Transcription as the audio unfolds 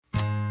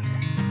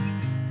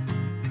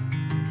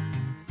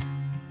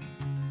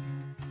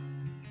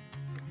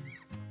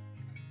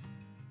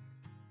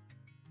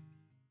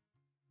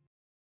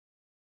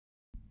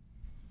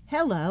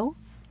Hello,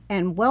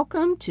 and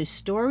welcome to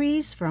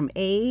Stories from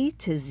A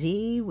to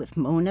Z with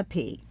Mona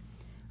P.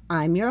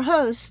 I'm your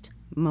host,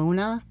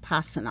 Mona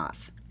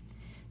Pasanoff.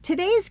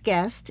 Today's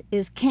guest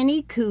is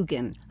Kenny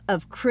Coogan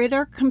of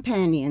Critter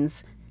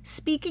Companions,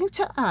 speaking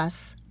to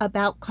us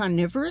about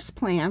carnivorous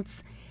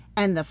plants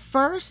and the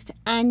first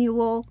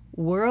annual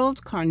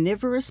World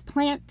Carnivorous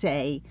Plant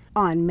Day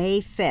on May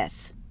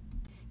 5th.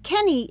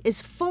 Kenny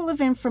is full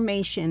of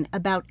information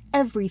about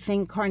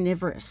everything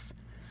carnivorous.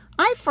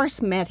 I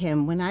first met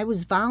him when I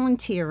was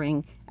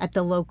volunteering at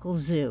the local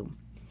zoo.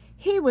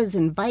 He was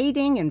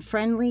inviting and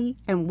friendly,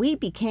 and we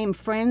became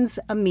friends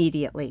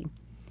immediately.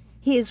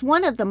 He is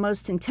one of the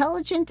most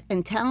intelligent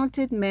and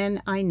talented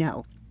men I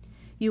know.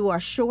 You are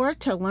sure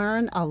to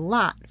learn a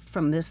lot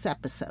from this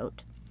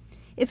episode.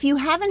 If you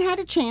haven't had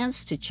a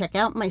chance to check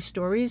out my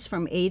Stories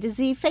from A to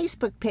Z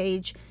Facebook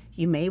page,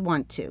 you may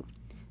want to.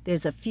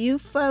 There's a few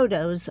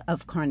photos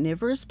of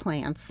carnivorous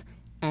plants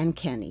and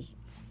Kenny.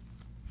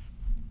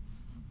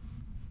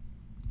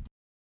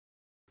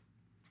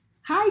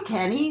 Hi,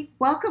 Kenny.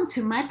 Welcome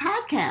to my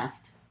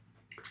podcast.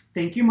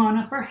 Thank you,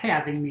 Mona, for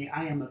having me.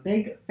 I am a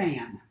big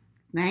fan.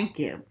 Thank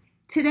you.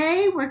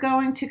 Today, we're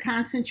going to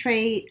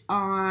concentrate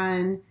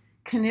on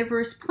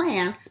carnivorous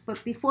plants,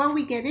 but before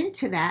we get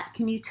into that,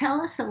 can you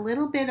tell us a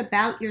little bit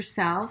about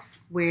yourself?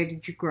 Where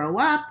did you grow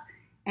up?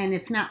 And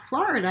if not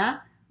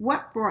Florida,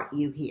 what brought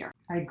you here?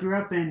 I grew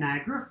up in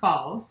Niagara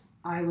Falls.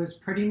 I was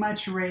pretty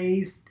much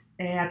raised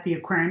at the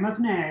Aquarium of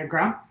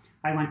Niagara.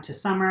 I went to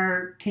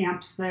summer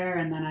camps there,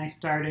 and then I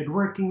started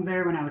working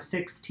there when I was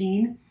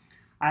 16.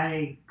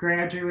 I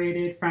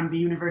graduated from the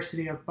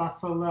University of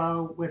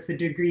Buffalo with a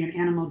degree in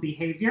animal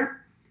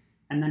behavior.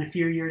 And then a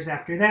few years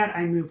after that,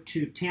 I moved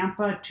to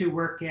Tampa to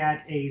work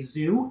at a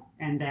zoo,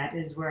 and that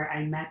is where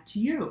I met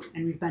you.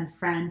 And we've been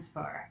friends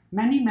for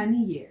many,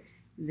 many years.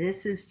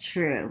 This is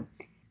true.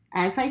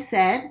 As I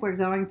said, we're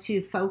going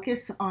to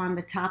focus on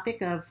the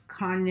topic of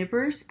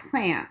carnivorous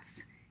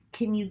plants.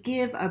 Can you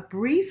give a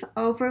brief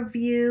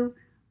overview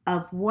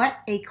of what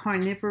a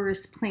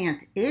carnivorous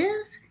plant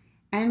is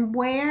and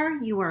where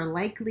you are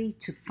likely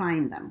to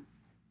find them?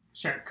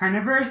 Sure.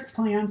 Carnivorous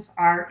plants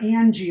are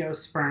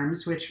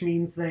angiosperms, which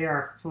means they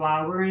are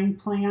flowering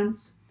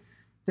plants.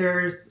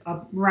 There's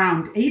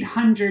around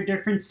 800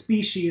 different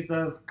species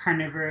of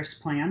carnivorous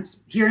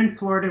plants. Here in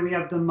Florida, we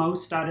have the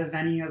most out of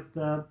any of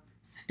the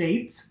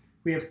states.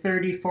 We have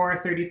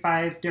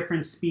 35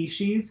 different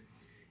species.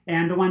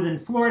 And the ones in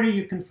Florida,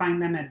 you can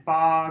find them at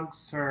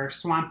bogs or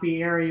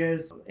swampy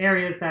areas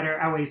that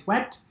are always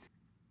wet.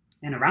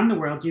 And around the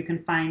world, you can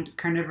find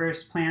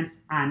carnivorous plants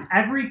on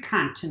every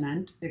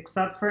continent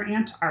except for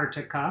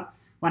Antarctica.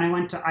 When I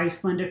went to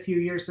Iceland a few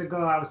years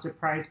ago, I was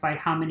surprised by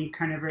how many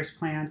carnivorous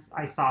plants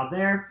I saw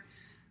there.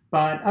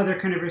 But other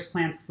carnivorous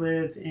plants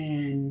live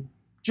in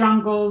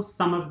jungles.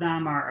 Some of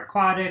them are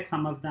aquatic,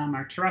 some of them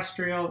are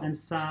terrestrial, and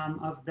some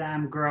of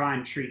them grow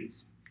on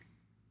trees.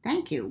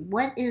 Thank you.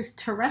 What is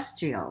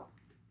terrestrial?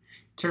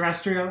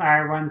 Terrestrial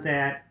are ones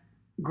that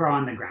grow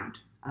on the ground.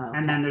 Oh, okay.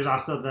 And then there's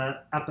also the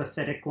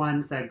epiphytic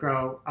ones that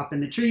grow up in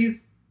the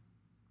trees.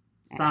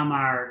 Some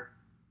are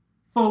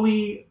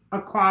fully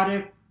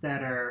aquatic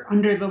that are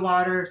under the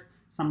water.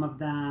 Some of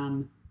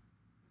them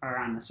are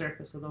on the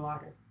surface of the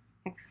water.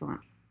 Excellent.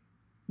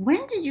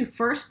 When did you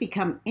first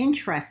become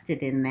interested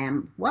in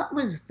them? What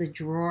was the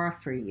draw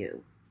for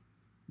you?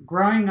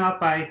 Growing up,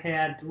 I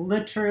had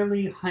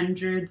literally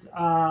hundreds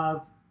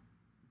of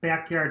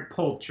backyard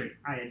poultry.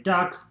 I had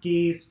ducks,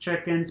 geese,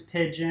 chickens,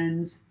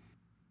 pigeons.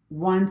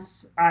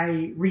 Once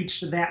I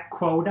reached that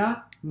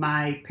quota,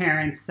 my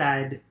parents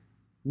said,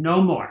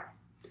 no more.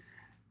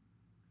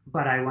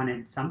 But I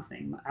wanted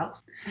something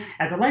else.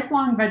 As a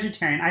lifelong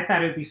vegetarian, I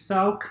thought it would be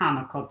so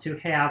comical to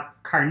have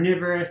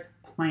carnivorous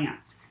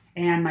plants.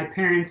 And my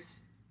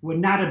parents would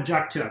not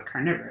object to a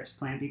carnivorous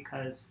plant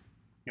because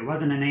it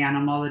wasn't an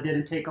animal. It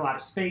didn't take a lot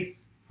of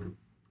space.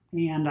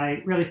 And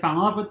I really fell in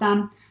love with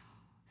them.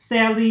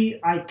 Sadly,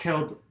 I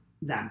killed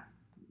them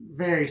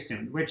very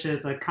soon, which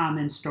is a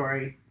common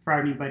story for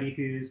anybody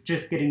who's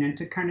just getting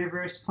into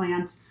carnivorous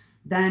plants.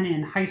 Then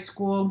in high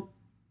school,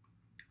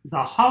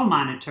 the hall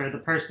monitor, the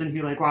person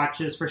who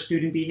watches for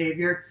student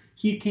behavior,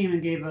 he came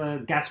and gave a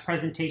guest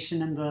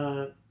presentation in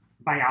the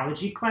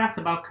biology class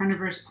about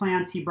carnivorous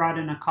plants. He brought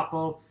in a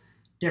couple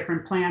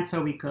different plants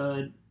so we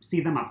could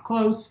see them up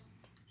close.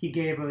 He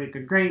gave a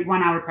great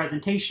 1-hour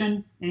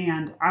presentation,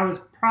 and I was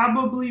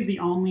probably the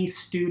only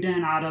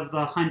student out of the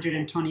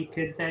 120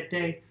 kids that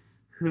day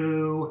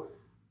who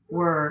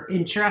were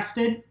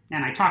interested,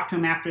 and I talked to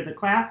him after the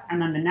class, and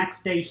then the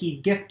next day he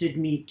gifted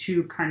me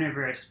 2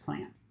 carnivorous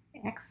plants.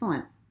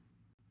 Excellent.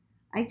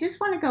 I just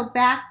want to go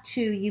back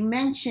to, you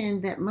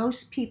mentioned that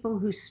most people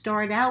who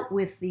start out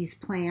with these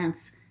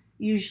plants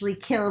usually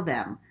kill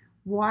them.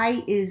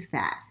 Why is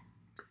that?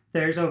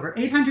 There's over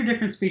 800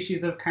 different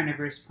species of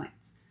carnivorous plants.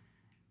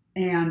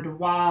 And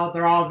while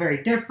they're all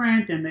very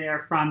different and they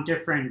are from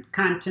different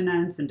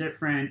continents and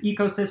different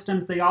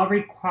ecosystems, they all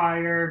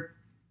require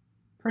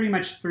pretty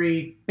much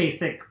 3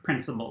 basic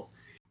principles.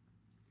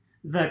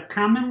 The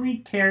commonly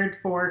cared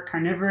for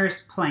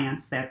carnivorous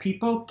plants that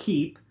people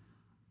keep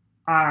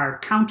are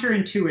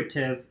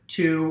counterintuitive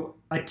to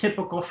a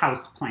typical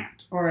house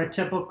plant or a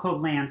typical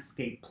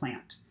landscape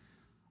plant.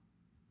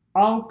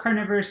 All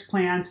carnivorous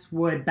plants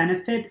would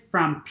benefit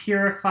from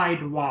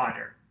purified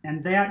water.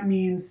 And that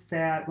means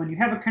that when you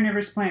have a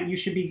carnivorous plant, you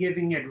should be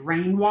giving it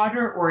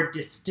rainwater or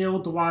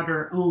distilled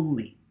water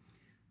only.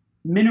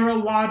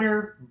 Mineral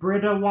water,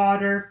 Brita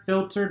water,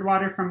 filtered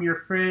water from your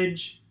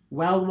fridge,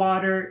 well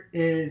water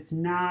is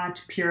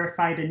not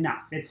purified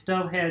enough. It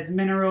still has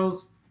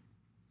minerals,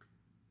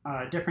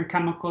 different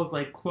chemicals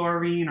like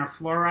chlorine or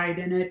fluoride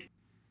in it,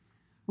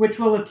 which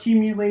will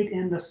accumulate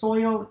in the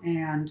soil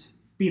and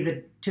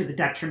be to the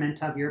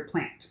detriment of your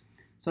plant.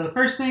 So the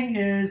first thing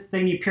is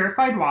they need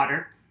purified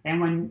water, and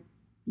when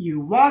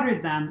you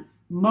water them,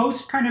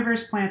 most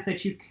carnivorous plants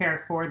that you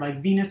care for,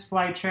 like Venus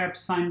flytraps,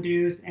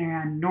 sundews,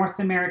 and North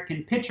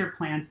American pitcher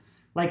plants,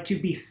 like to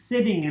be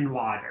sitting in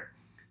water.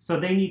 So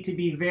they need to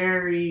be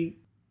very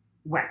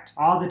wet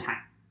all the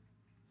time.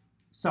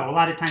 So a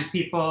lot of times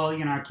people,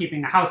 are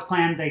keeping a house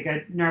plant, they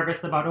get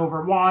nervous about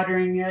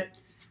overwatering it,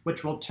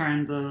 which will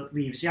turn the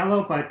leaves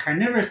yellow, but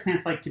carnivorous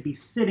plants like to be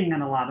sitting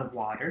in a lot of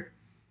water.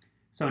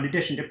 So in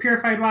addition to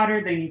purified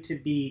water, they need to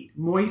be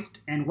moist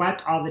and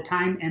wet all the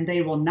time, and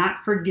they will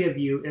not forgive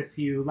you if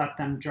you let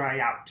them dry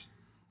out.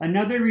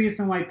 Another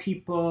reason why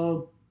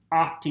people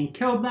often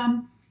kill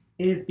them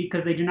is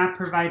because they do not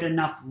provide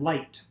enough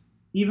light.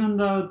 Even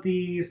though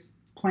these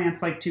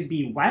plants like to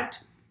be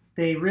wet,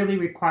 they really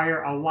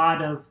require a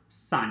lot of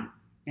sun.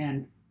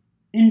 And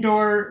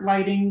indoor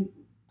lighting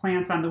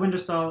plants on the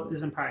windowsill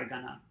isn't probably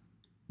gonna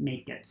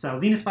make it. So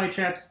Venus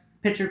flytraps,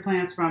 pitcher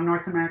plants from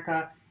North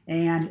America,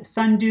 and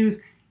sundews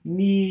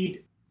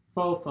need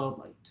full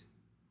light.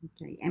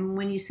 Okay, and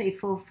when you say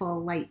full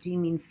light, do you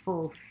mean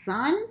full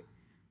sun?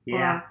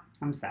 Yeah,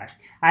 I'm sorry.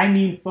 I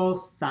mean full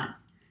sun.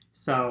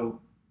 So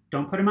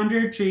don't put them under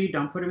a tree,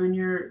 don't put them in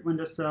your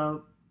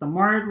windowsill. The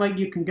more light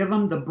you can give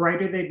them, the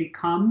brighter they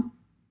become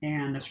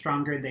and the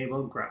stronger they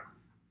will grow.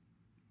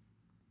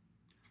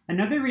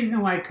 Another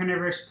reason why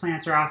carnivorous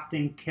plants are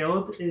often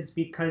killed is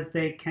because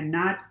they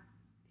cannot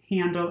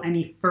handle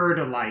any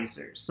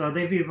fertilizers. So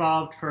they've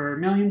evolved for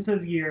millions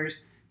of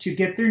years to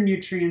get their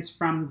nutrients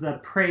from the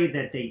prey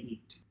that they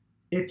eat.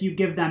 If you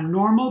give them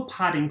normal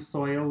potting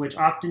soil, which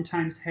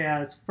oftentimes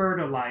has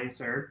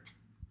fertilizer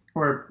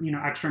or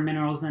extra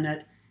minerals in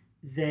it,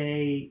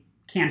 they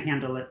can't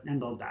handle it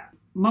and they'll die.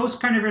 Most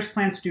carnivorous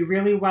plants do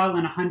really well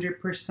in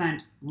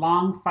 100%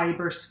 long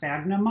fiber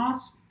sphagnum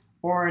moss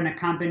or in a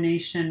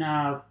combination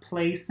of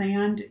play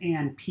sand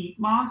and peat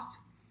moss,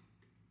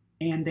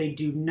 and they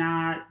do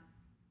not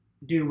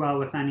do well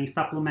with any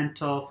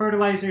supplemental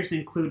fertilizers,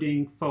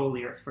 including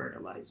foliar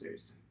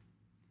fertilizers.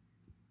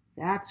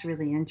 That's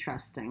really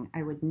interesting.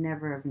 I would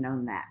never have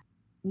known that.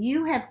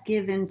 You have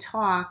given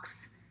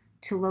talks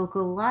to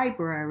local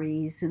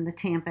libraries in the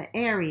Tampa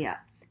area.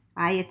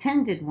 I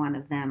attended one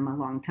of them a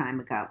long time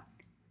ago.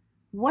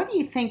 What do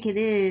you think it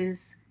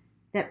is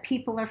that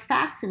people are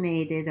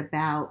fascinated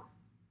about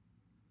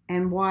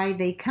and why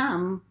they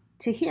come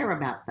to hear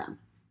about them?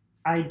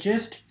 I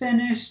just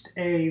finished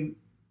a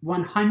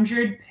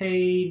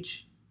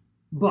 100-page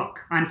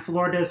book on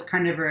Florida's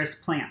carnivorous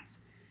plants.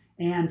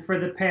 And for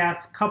the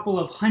past couple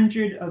of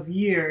hundred of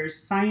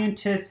years,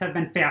 scientists have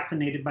been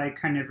fascinated by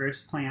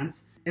carnivorous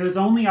plants. It was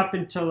only up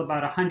until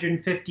about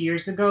 150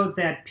 years ago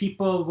that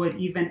people would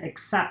even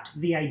accept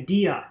the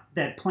idea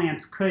that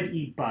plants could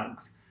eat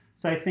bugs.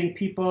 So I think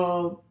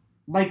people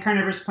like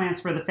carnivorous plants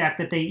for the fact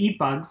that they eat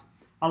bugs.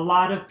 A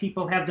lot of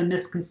people have the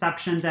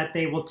misconception that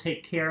they will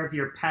take care of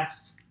your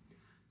pests.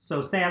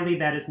 So sadly,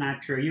 that is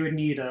not true. You would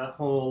need a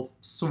whole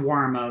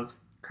swarm of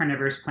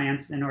carnivorous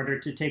plants in order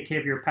to take care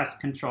of your pest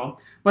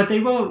control. But they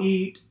will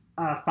eat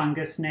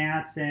fungus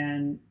gnats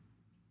and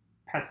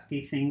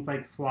pesky things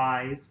like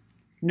flies.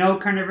 No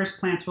carnivorous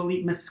plants will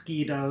eat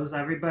mosquitoes.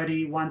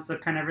 Everybody wants a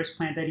carnivorous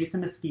plant that eats a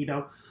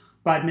mosquito.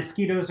 But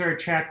mosquitoes are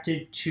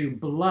attracted to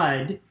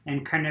blood,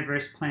 and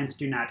carnivorous plants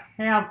do not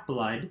have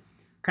blood.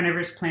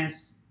 Carnivorous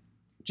plants,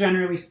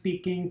 generally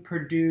speaking,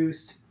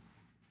 produce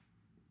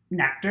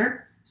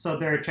nectar. So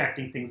they're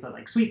attracting things that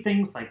like sweet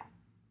things like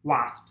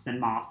wasps and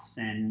moths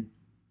and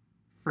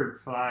fruit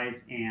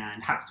flies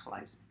and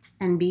houseflies.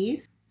 And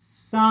bees?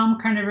 Some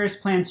carnivorous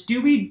plants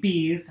do eat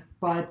bees,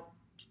 but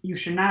you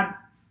should not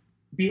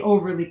be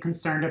overly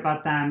concerned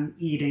about them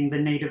eating the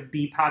native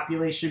bee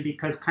population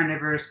because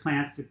carnivorous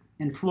plants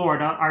in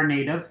Florida are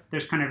native.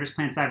 There's carnivorous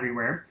plants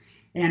everywhere.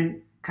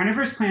 And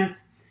carnivorous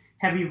plants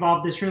have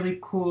evolved this really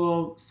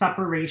cool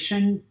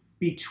separation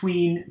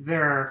between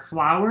their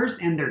flowers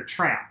and their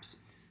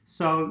traps.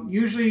 So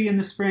usually in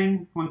the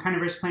spring, when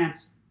carnivorous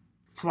plants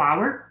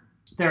flower,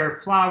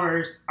 their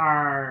flowers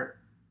are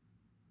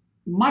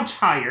much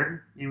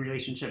higher in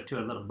relationship to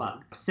a little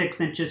bug, 6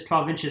 inches,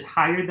 12 inches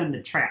higher than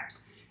the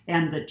traps.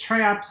 And the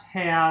traps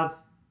have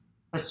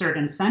a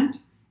certain scent,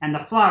 and the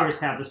flowers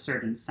have a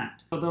certain scent.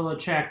 So they'll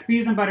attract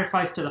bees and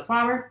butterflies to the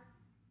flower,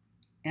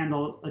 and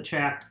they'll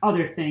attract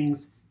other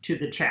things to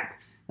the trap.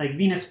 Like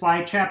Venus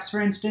flytraps,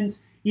 for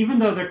instance, even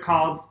though they're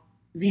called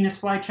Venus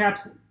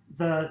flytraps,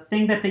 the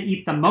thing that they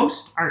eat the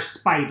most are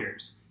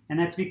spiders. And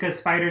that's because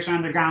spiders are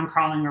on the ground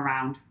crawling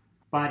around.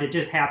 But it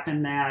just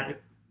happened that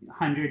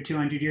 100,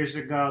 200 years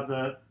ago,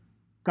 the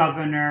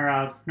governor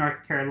of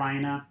North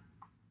Carolina,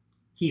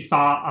 he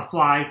saw a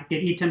fly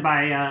get eaten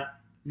by a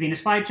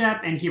Venus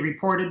flytrap, and he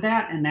reported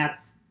that, and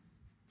that's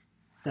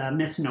the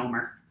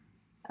misnomer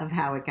of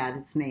how it got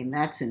its name.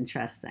 That's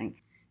interesting.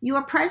 You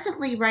are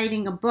presently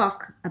writing a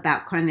book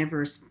about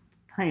carnivorous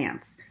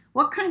plants.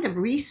 What kind of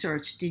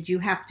research did you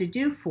have to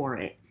do for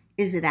it?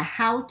 Is it a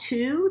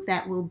how-to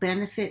that will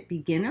benefit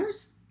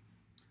beginners?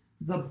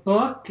 The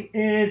book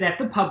is at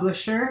the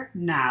publisher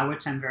now,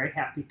 which I'm very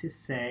happy to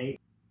say.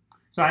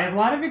 So I have a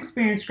lot of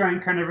experience growing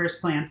carnivorous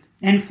plants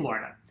in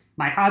Florida.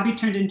 My hobby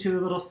turned into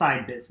a little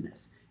side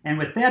business. And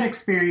with that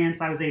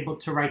experience, I was able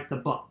to write the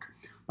book.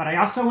 But I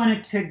also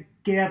wanted to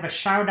give a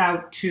shout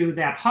out to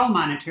that hall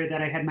monitor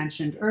that I had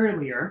mentioned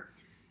earlier.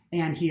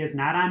 And he is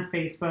not on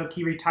Facebook.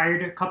 He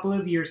retired a couple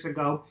of years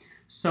ago.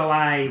 So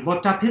I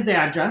looked up his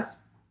address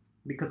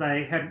because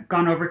I had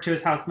gone over to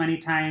his house many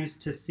times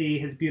to see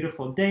his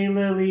beautiful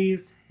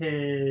daylilies,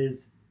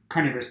 his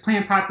carnivorous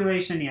plant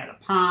population. He had a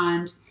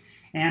pond.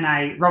 And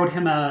I wrote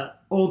him an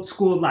old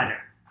school letter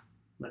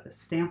with a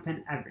stamp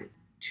and everything.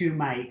 To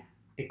my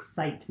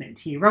excitement,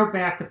 he wrote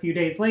back a few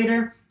days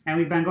later, and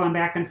we've been going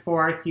back and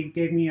forth. He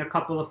gave me a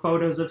couple of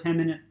photos of him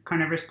and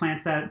carnivorous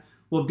plants that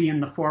will be in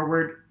the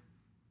foreword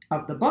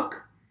of the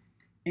book.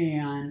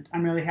 And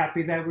I'm really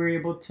happy that we were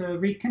able to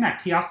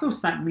reconnect. He also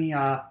sent me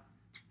a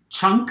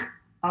chunk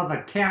of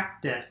a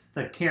cactus,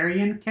 the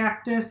carrion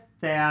cactus,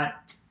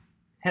 that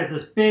has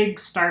this big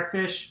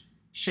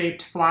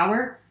starfish-shaped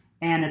flower,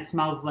 and it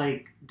smells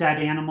like dead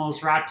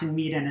animals, rotten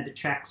meat, and it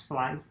attracts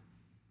flies.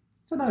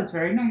 So that was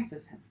very nice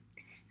of him.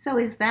 So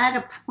is that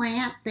a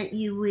plant that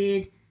you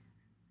would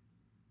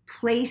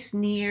place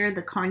near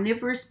the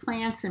carnivorous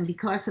plants, and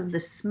because of the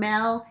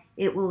smell,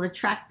 it will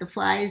attract the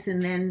flies,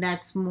 and then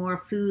that's more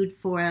food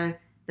for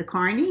the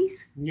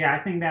carnies? Yeah, I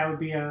think that would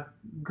be a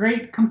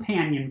great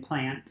companion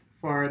plant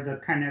for the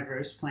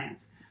carnivorous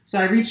plants. So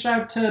I reached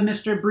out to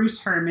Mr. Bruce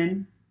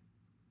Herman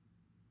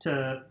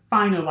to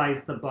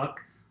finalize the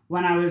book.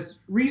 When I was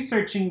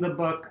researching the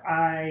book,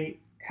 I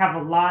have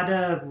a lot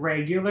of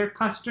regular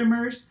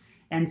customers,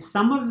 and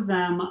some of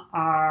them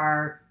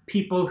are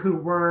people who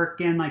work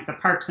in like the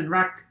Parks and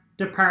Rec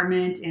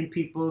department and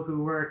people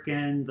who work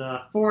in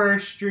the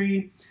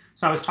forestry.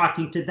 So I was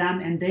talking to them,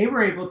 and they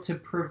were able to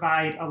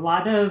provide a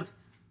lot of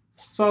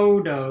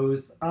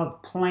photos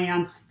of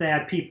plants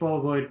that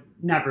people would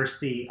never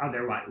see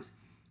otherwise.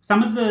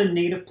 Some of the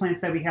native plants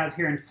that we have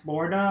here in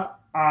Florida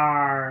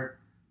are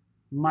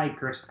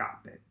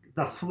microscopic.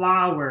 The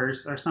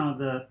flowers are some of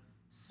the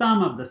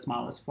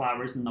smallest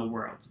flowers in the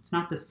world. It's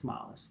not the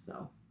smallest,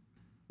 though.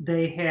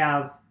 They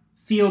have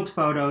field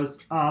photos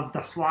of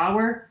the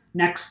flower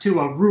next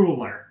to a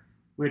ruler,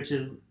 which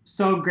is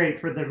so great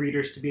for the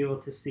readers to be able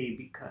to see,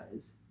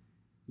 because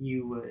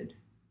you would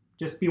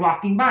just be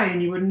walking by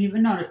and you wouldn't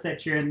even notice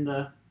that you're in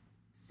the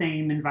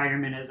same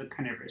environment as a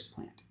carnivorous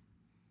plant.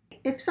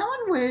 If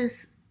someone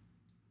was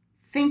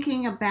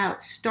thinking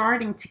about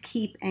starting to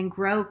keep and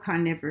grow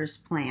carnivorous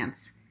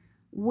plants,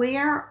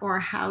 where or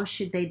how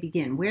should they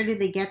begin? Where do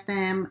they get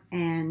them,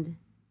 and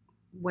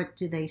what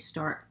do they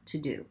start to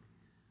do?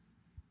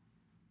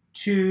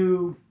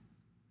 To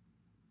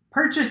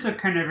purchase a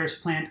carnivorous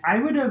plant, I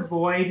would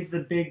avoid the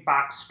big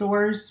box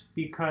stores,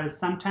 because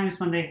sometimes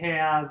when they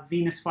have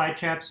Venus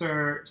flytraps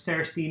or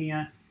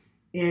Sarracenia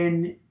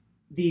in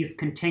these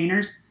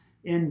containers,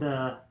 in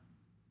the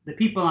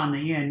people on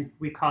the inn,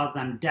 we call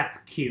them death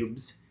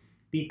cubes,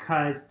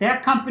 because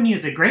that company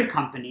is a great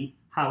company.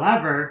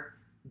 However,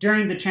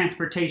 during the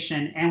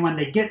transportation and when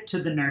they get to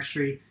the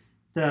nursery,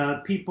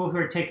 the people who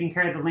are taking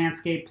care of the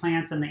landscape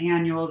plants and the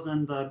annuals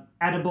and the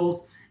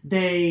edibles,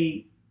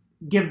 they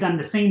give them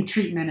the same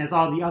treatment as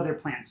all the other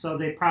plants. So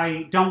they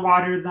probably don't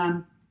water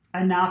them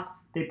enough.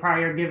 They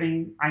probably are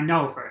giving, I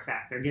know for a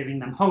fact, they're giving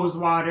them hose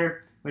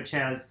water, which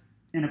has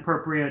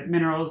inappropriate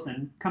minerals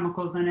and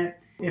chemicals in it.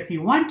 If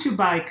you want to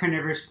buy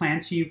carnivorous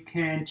plants, you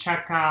can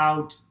check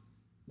out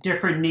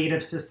different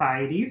native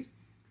societies.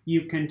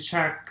 You can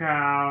check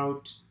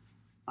out,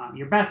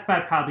 your best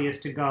bet probably is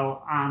to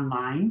go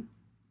online.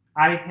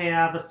 I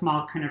have a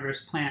small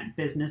carnivorous plant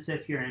business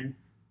if you're in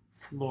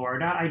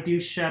Florida. I do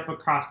ship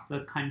across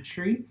the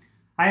country.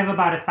 I have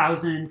about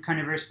 1,000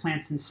 carnivorous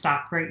plants in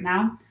stock right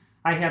now.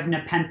 I have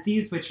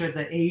Nepenthes, which are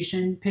the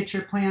Asian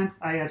pitcher plants.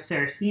 I have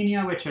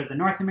Sarracenia, which are the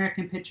North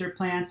American pitcher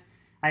plants.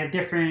 I have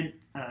different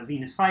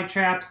Venus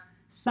flytraps,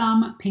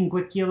 some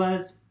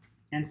pinguiculas,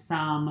 and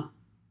some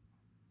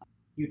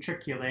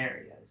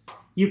utricularias.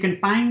 You can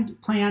find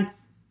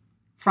plants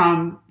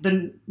from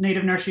the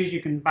native nurseries.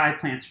 You can buy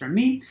plants from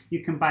me. You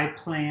can buy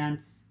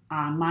plants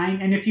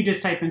online. And if you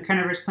just type in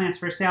carnivorous plants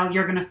for sale,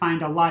 you're going to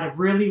find a lot of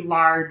really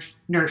large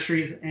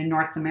nurseries in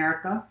North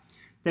America.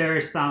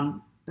 There's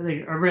a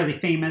really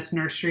famous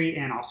nursery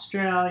in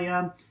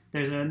Australia,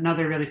 There's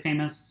another really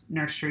famous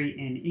nursery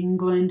in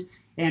England.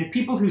 And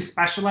people who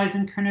specialize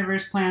in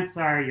carnivorous plants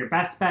are your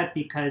best bet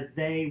because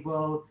they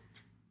will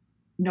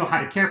know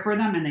how to care for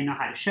them and they know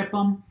how to ship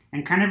them.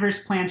 And carnivorous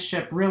plants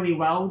ship really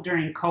well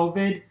during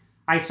COVID.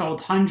 I sold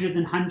hundreds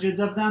and hundreds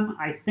of them,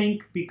 I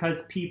think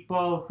because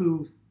people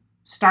who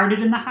started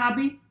in the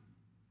hobby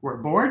were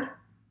bored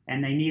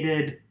and they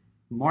needed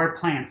more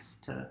plants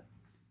to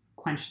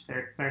quench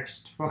their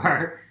thirst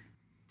for.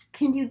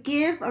 Can you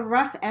give a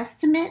rough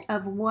estimate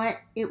of what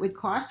it would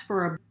cost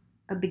for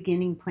a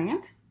beginning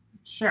plant?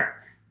 Sure.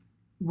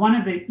 One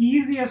of the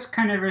easiest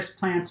carnivorous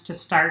plants to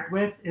start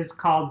with is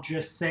called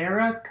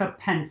Drosera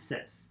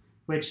capensis,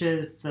 which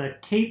is the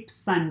Cape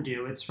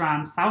Sundew. It's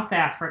from South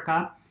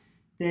Africa.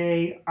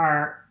 They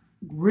are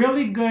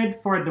really good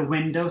for the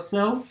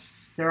windowsill.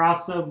 They're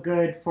also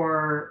good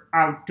for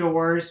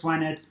outdoors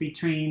when it's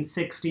between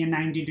 60 and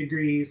 90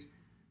 degrees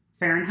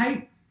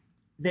Fahrenheit.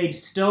 They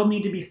still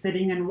need to be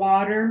sitting in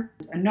water.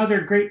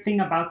 Another great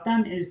thing about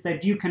them is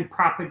that you can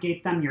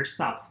propagate them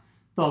yourself.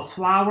 They'll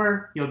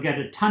flower, you'll get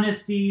a ton of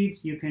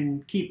seeds, you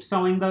can keep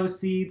sowing those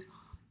seeds.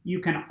 You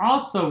can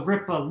also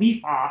rip a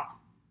leaf off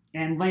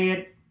and lay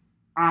it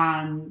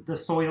on the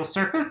soil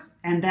surface,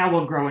 and that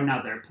will grow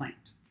another plant.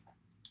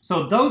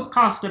 So those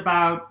cost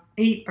about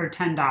 $8 or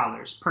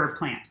 $10 per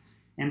plant.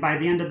 And by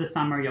the end of the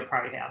summer, you'll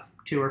probably have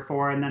 2 or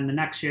 4, and then the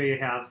next year you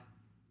have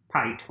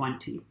probably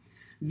 20.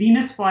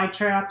 Venus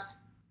flytraps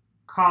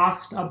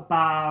cost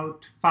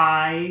about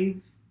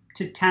 $5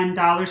 to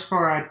 $10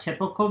 for a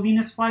typical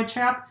Venus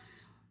flytrap.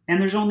 And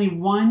there's only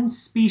one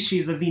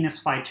species of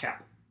Venus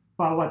flytrap.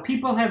 But what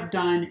people have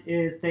done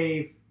is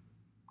they've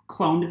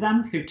cloned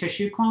them through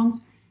tissue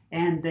clones,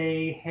 and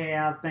they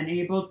have been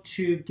able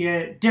to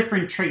get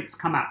different traits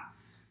come out.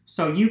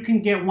 So you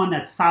can get one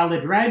that's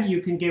solid red,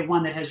 you can get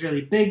one that has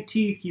really big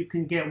teeth, you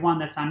can get one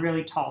that's on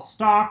really tall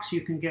stalks,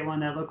 you can get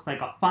one that looks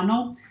like a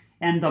funnel.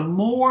 And the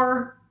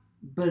more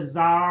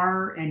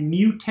bizarre and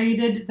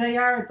mutated they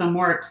are, the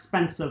more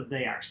expensive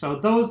they are. So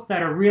those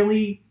that are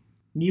really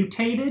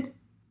mutated,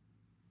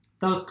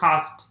 those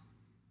cost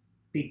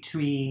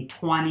between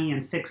 $20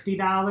 and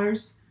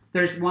 $60.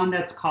 There's one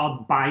that's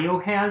called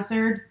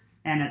Biohazard,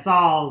 and it's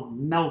all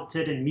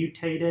melted and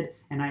mutated,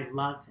 and I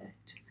love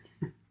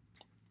it.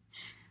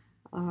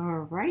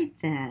 All right,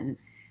 then.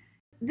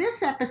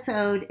 This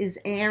episode is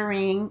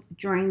airing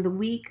during the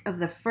week of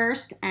the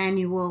first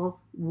annual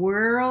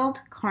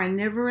World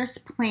Carnivorous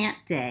Plant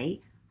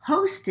Day,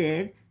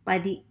 hosted by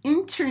the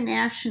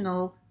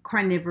International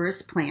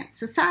Carnivorous Plant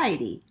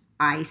Society,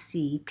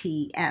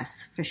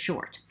 ICPS for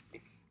short.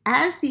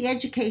 As the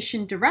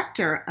education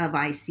director of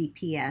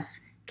ICPS,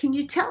 can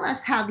you tell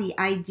us how the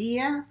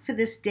idea for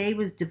this day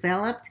was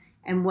developed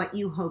and what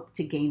you hope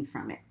to gain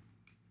from it?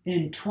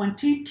 In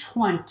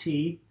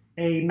 2020,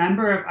 a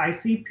member of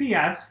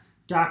ICPS,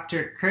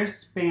 Dr.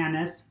 Chris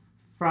Banis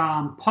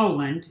from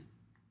Poland,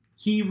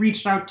 he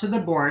reached out to the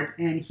board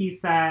and he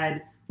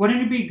said,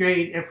 wouldn't it be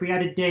great if we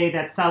had a day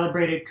that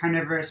celebrated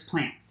carnivorous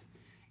plants?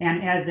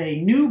 And as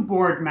a new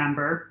board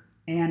member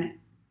and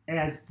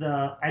as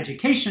the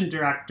education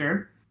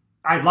director,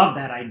 I love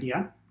that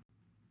idea.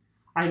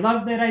 I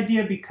love that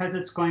idea because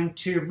it's going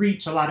to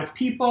reach a lot of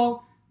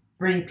people,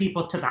 bring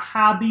people to the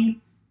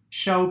hobby,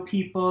 show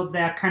people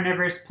that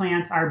carnivorous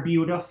plants are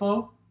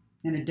beautiful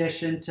in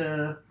addition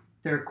to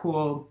their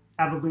cool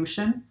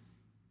evolution.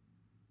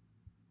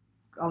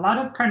 A lot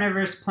of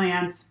carnivorous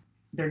plants,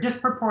 they're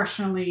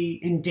disproportionately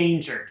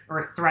endangered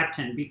or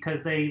threatened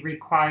because they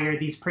require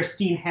these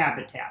pristine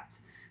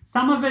habitats.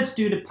 Some of it's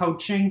due to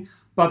poaching,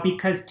 but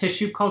because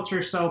tissue culture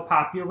is so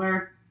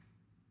popular,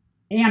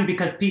 and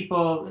because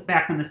people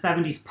back in the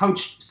 70s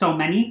poached so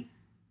many,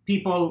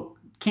 people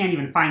can't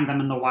even find them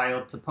in the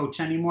wild to poach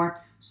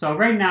anymore. So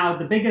right now,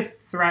 the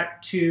biggest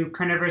threat to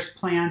carnivorous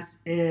plants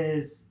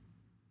is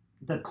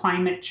the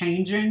climate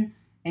changing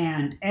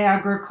and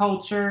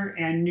agriculture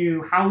and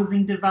new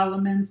housing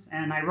developments.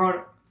 And I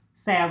wrote,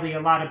 sadly, a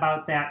lot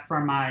about that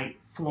for my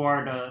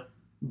Florida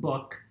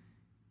book.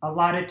 A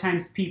lot of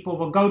times people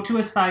will go to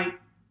a site,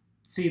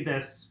 see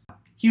this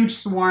huge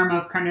swarm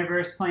of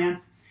carnivorous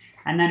plants,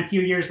 and then a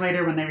few years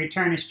later when they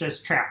return, it's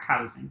just tract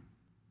housing.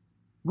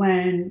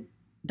 When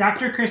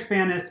Dr. Chris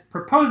Banis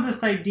proposed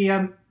this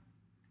idea,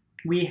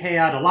 we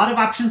had a lot of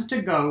options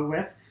to go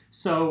with.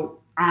 So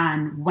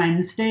on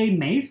Wednesday,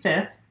 May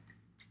 5th,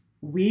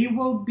 we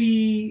will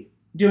be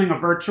doing a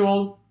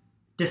virtual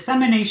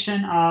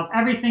dissemination of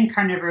everything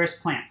carnivorous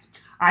plants.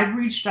 I've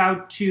reached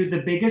out to the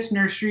biggest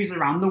nurseries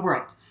around the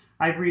world.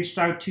 I've reached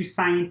out to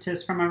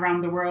scientists from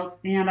around the world,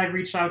 and I've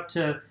reached out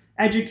to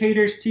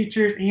educators,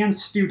 teachers, and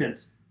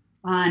students.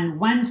 On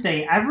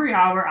Wednesday, every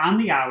hour on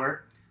the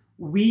hour,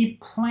 we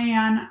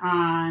plan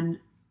on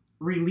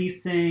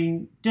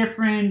releasing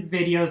different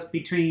videos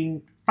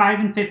between 5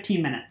 and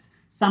 15 minutes.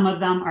 Some of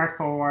them are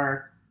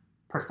for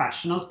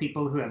professionals,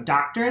 people who have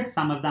doctorates.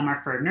 Some of them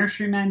are for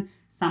nurserymen.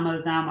 Some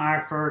of them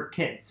are for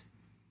kids.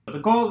 The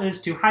goal is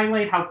to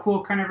highlight how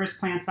cool carnivorous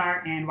plants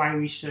are and why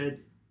we should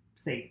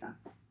save them.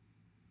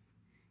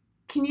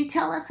 Can you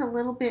tell us a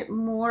little bit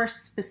more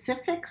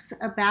specifics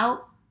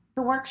about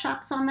the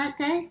workshops on that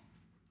day?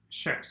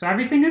 Sure. So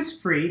everything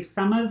is free.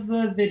 Some of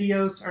the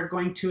videos are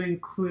going to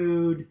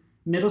include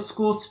middle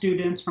school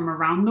students from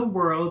around the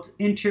world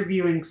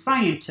interviewing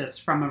scientists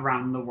from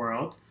around the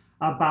world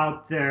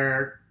about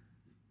their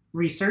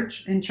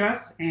research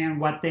interests and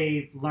what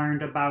they've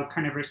learned about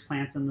carnivorous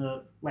plants in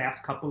the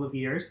last couple of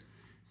years.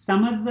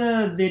 Some of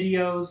the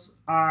videos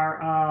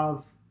are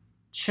of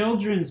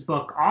children's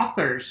book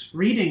authors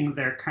reading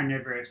their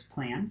carnivorous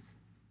plants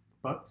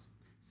books.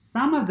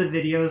 Some of the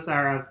videos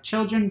are of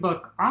children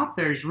book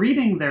authors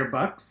reading their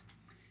books,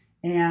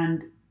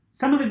 and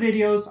some of the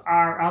videos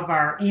are of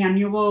our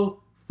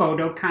annual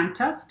photo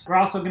contest. We're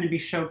also going to be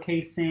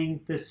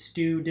showcasing the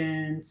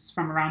students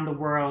from around the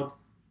world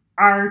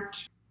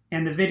art,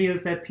 and the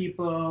videos that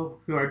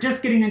people who are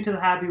just getting into the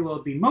hobby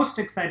will be most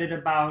excited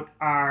about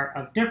are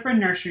of different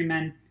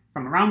nurserymen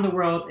from around the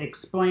world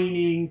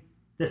explaining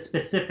the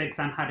specifics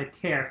on how to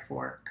care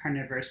for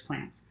carnivorous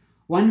plants.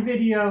 One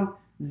video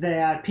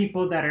that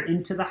people that are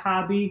into the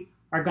hobby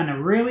are going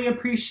to really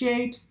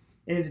appreciate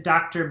is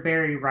Dr.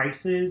 Barry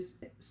Rice's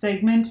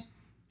segment.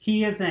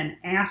 He is an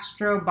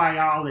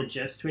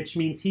astrobiologist, which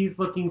means he's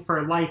looking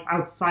for life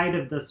outside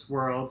of this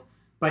world,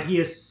 but he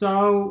is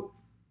so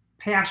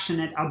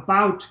passionate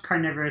about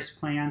carnivorous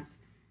plants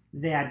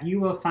that you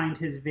will find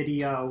his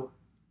video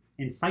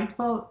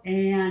insightful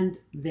and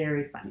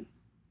very funny.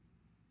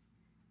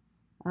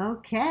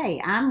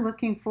 Okay, I'm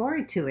looking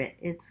forward to it.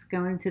 It's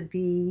going to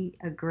be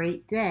a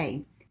great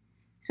day.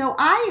 So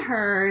I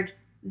heard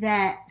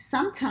that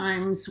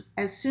sometimes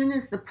as soon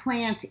as the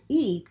plant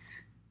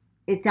eats,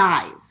 it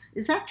dies.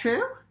 Is that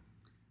true?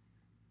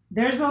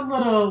 There's a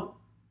little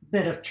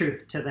bit of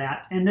truth to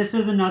that. And this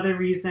is another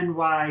reason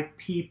why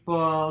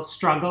people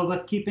struggle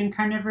with keeping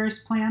carnivorous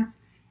plants.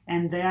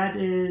 And that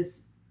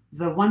is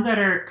the ones that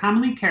are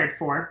commonly cared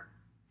for,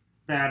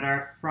 that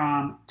are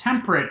from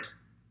temperate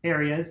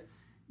areas,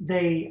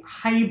 they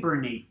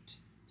hibernate.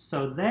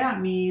 So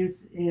that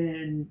means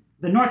in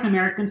the North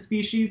American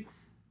species,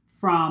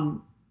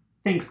 from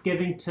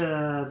Thanksgiving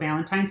to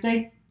Valentine's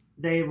Day,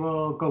 they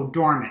will go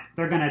dormant.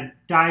 They're going to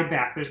die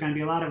back. There's going to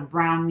be a lot of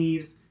brown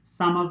leaves.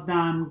 Some of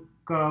them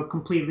go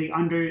completely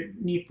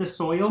underneath the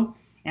soil.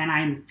 And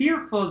I'm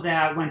fearful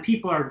that when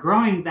people are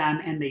growing them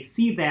and they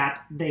see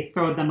that, they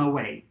throw them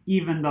away,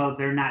 even though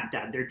they're not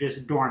dead. They're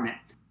just dormant.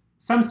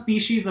 Some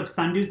species of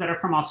sundews that are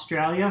from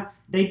Australia,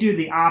 they do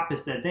the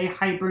opposite. They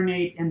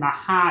hibernate in the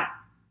hot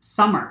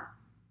summer,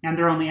 and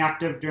they're only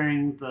active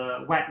during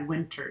the wet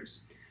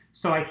winters.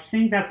 So I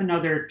think that's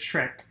another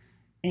trick.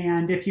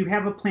 And if you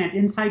have a plant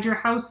inside your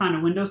house on a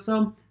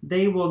windowsill,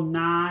 they will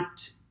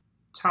not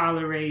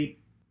tolerate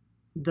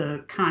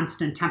the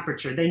constant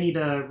temperature. They need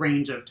a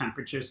range of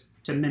temperatures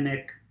to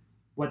mimic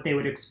what they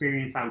would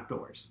experience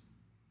outdoors.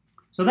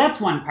 So that's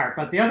one part.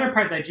 But the other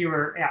part that you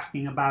were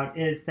asking about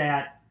is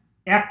that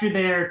after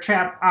their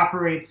trap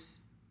operates,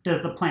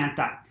 does the plant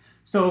die?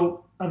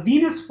 So a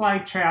Venus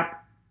flytrap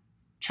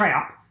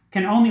trap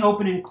can only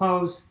open and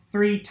close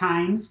 3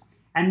 times,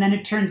 and then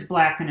it turns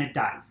black and it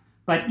dies.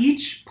 But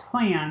each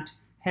plant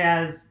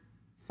has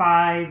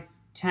 5,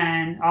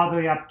 10, all the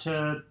way up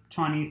to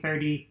 20,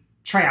 30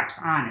 traps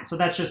on it. So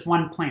that's just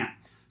one plant.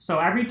 So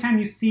every time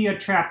you see a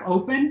trap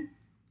open,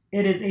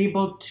 it is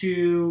able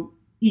to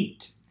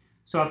eat.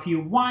 So if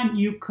you want,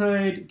 you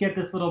could get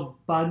this little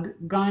bug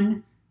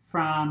gun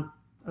from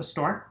a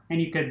store,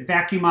 and you could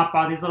vacuum up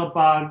all these little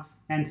bugs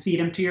and feed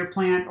them to your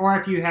plant. Or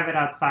if you have it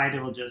outside,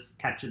 it will just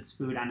catch its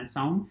food on its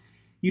own.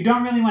 You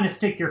don't really want to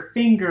stick your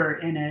finger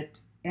in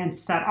it and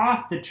set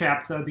off the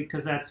trap, though,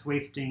 because that's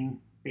wasting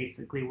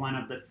basically one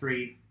of the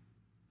 3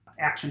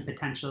 action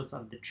potentials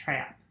of the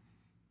trap.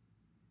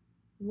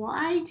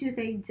 Why do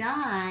they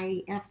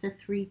die after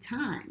 3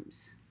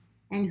 times?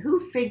 And who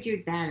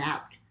figured that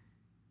out?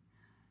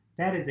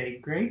 That is a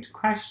great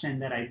question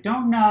that I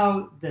don't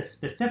know the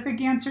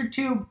specific answer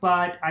to,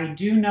 but I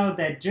do know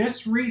that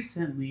just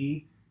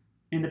recently,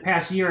 in the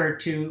past year or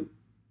 2,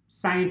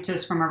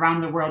 scientists from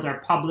around the world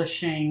are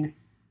publishing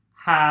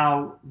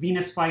how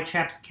Venus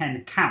flytraps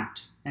can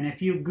count. And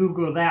if you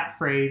Google that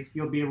phrase,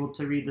 you'll be able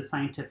to read the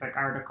scientific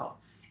article.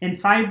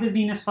 Inside the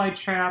Venus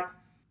flytrap,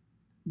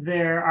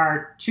 there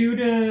are 2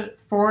 to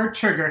 4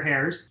 trigger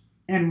hairs,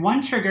 and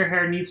one trigger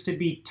hair needs to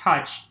be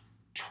touched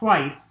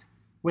twice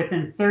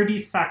within 30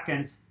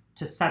 seconds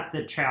to set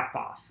the trap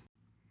off.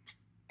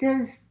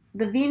 Does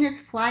the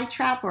Venus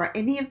flytrap or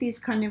any of these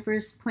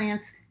carnivorous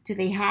plants, do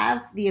they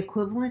have the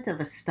equivalent of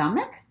a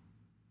stomach?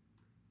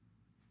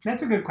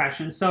 That's a good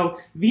question. So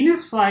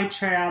Venus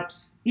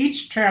flytraps,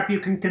 each trap you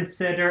can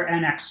consider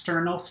an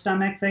external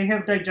stomach. They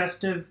have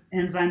digestive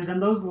enzymes in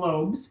those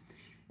lobes.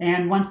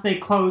 And once they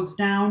close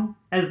down,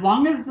 as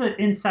long as the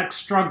insect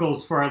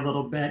struggles for a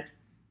little bit,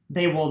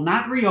 they will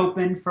not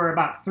reopen for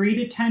about 3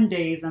 to 10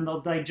 days, and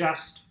they'll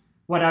digest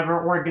whatever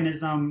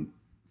organism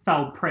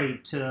fell prey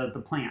to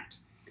the plant.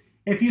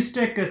 If you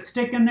stick a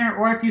stick in there,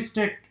 or if you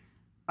stick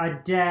a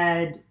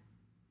dead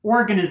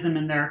organism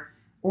in there,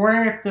 or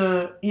if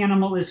the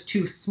animal is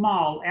too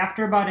small,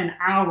 after about an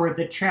hour,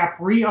 the trap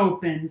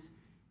reopens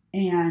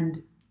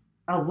and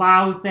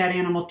allows that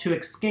animal to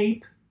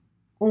escape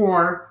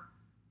Or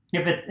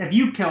if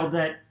you killed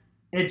it,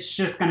 it's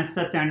just going to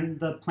sit there and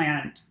the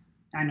plant,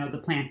 I know the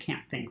plant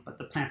can't think, but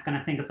the plant's going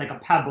to think it's like a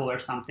pebble or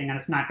something, and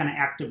it's not going to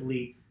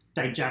actively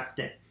digest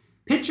it.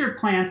 Pitcher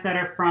plants that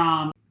are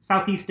from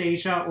Southeast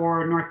Asia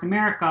or North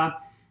America,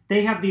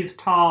 they have these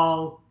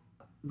tall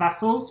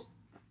vessels.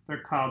 They're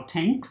called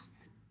tanks.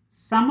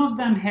 Some of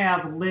them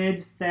have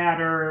lids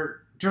that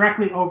are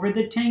directly over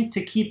the tank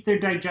to keep their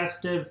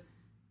digestive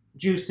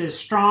juices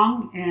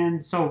strong,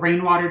 and so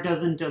rainwater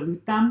doesn't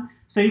dilute them.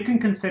 So you can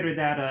consider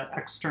that an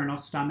external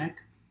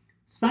stomach.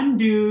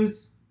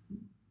 Sundews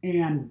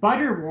and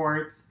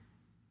butterworts,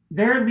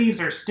 their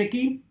leaves are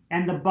sticky,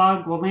 and the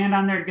bug will land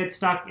on there, get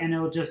stuck, and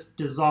it'll just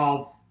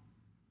dissolve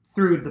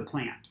through the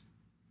plant.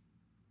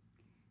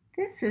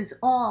 This is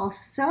all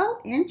so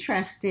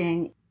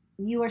interesting.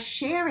 You are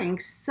sharing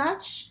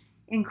such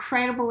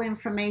incredible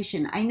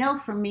information. I know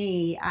for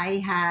me, I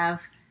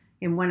have,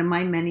 in one of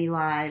my many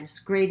lives,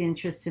 great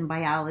interest in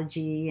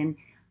biology, and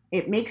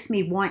it makes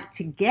me want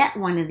to get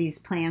one of these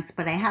plants,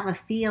 but I have a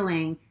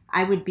feeling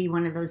I would be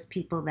one of those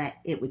people that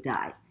it would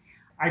die.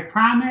 I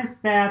promise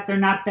that they're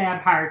not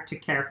that hard to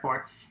care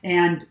for.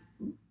 And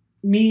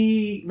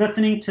me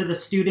listening to the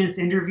students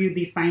interview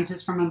these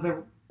scientists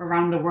from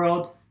around the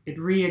world, it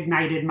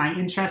reignited my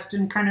interest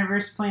in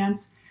carnivorous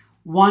plants.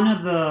 One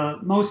of the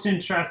most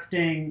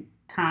interesting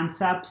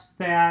concepts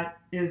that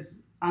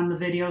is on the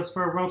videos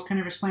for World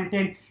Carnivorous Plant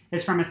Day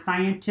is from a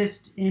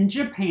scientist in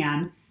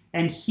Japan,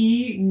 and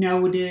he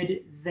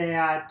noted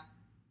that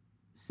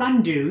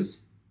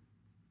sundews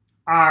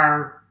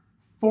are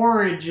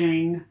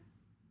foraging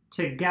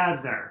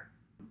together.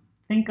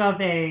 Think of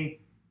a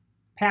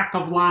pack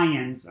of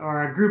lions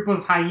or a group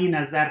of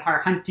hyenas that are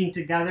hunting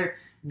together.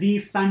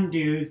 These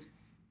sundews,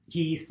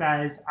 he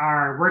says,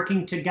 are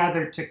working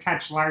together to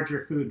catch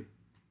larger food.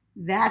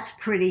 That's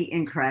pretty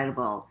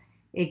incredible.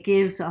 It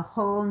gives a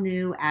whole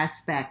new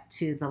aspect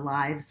to the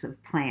lives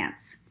of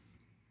plants.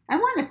 I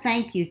want to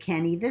thank you,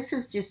 Kenny. This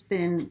has just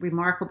been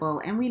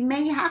remarkable, and we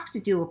may have to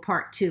do a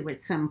part 2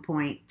 at some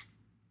point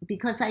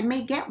because I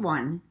may get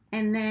one,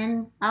 and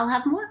then I'll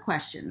have more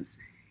questions.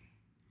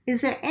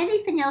 Is there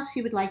anything else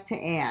you would like to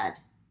add?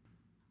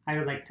 I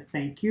would like to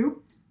thank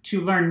you.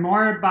 To learn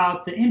more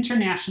about the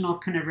International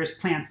Carnivorous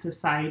Plant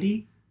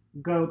Society,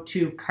 go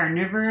to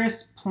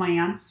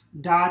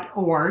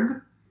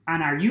carnivorousplants.org. On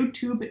our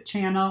YouTube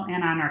channel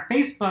and on our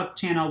Facebook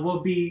channel,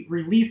 we'll be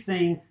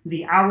releasing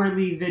the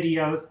hourly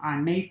videos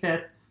on May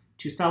 5th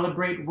to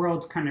celebrate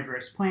World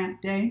Carnivorous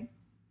Plant Day.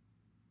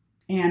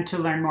 And to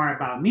learn more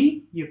about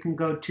me, you can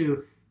go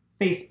to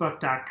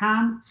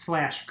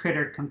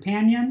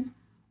facebook.com/crittercompanions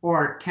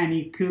or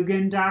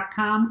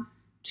kennycoogan.com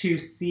to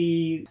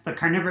see the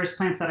carnivorous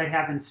plants that I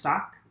have in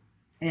stock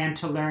and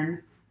to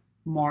learn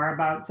more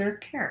about their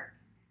care.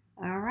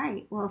 All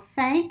right. Well,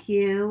 thank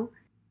you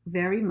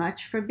very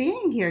much for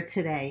being here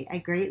today. I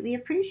greatly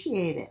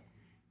appreciate it.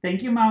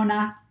 Thank you,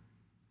 Mona.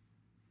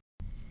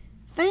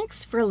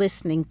 Thanks for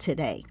listening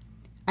today.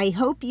 I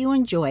hope you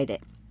enjoyed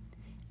it.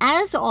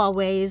 As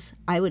always,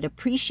 I would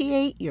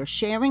appreciate your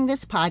sharing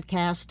this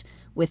podcast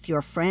with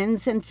your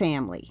friends and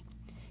family.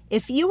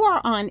 If you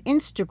are on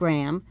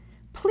Instagram,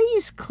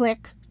 please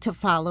click to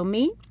follow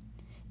me.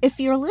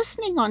 If you're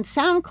listening on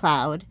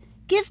SoundCloud,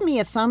 give me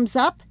a thumbs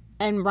up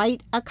and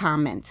write a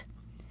comment.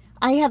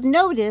 I have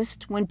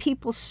noticed when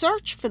people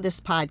search for this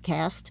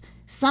podcast,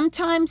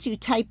 sometimes you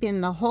type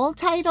in the whole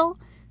title,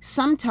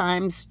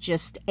 sometimes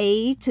just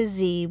A to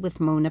Z with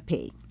Mona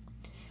P.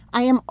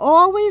 I am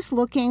always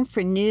looking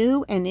for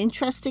new and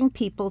interesting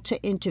people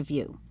to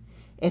interview.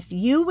 If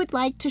you would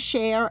like to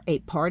share a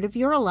part of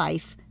your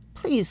life,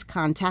 please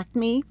contact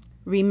me.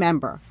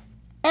 Remember,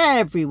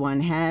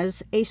 everyone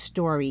has a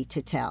story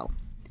to tell.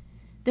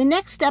 The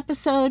next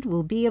episode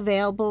will be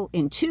available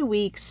in 2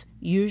 weeks,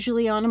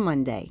 usually on a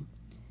Monday.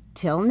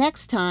 Till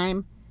next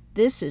time,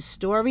 this is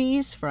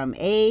Stories from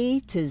A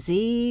to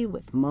Z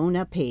with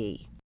Mona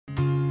P.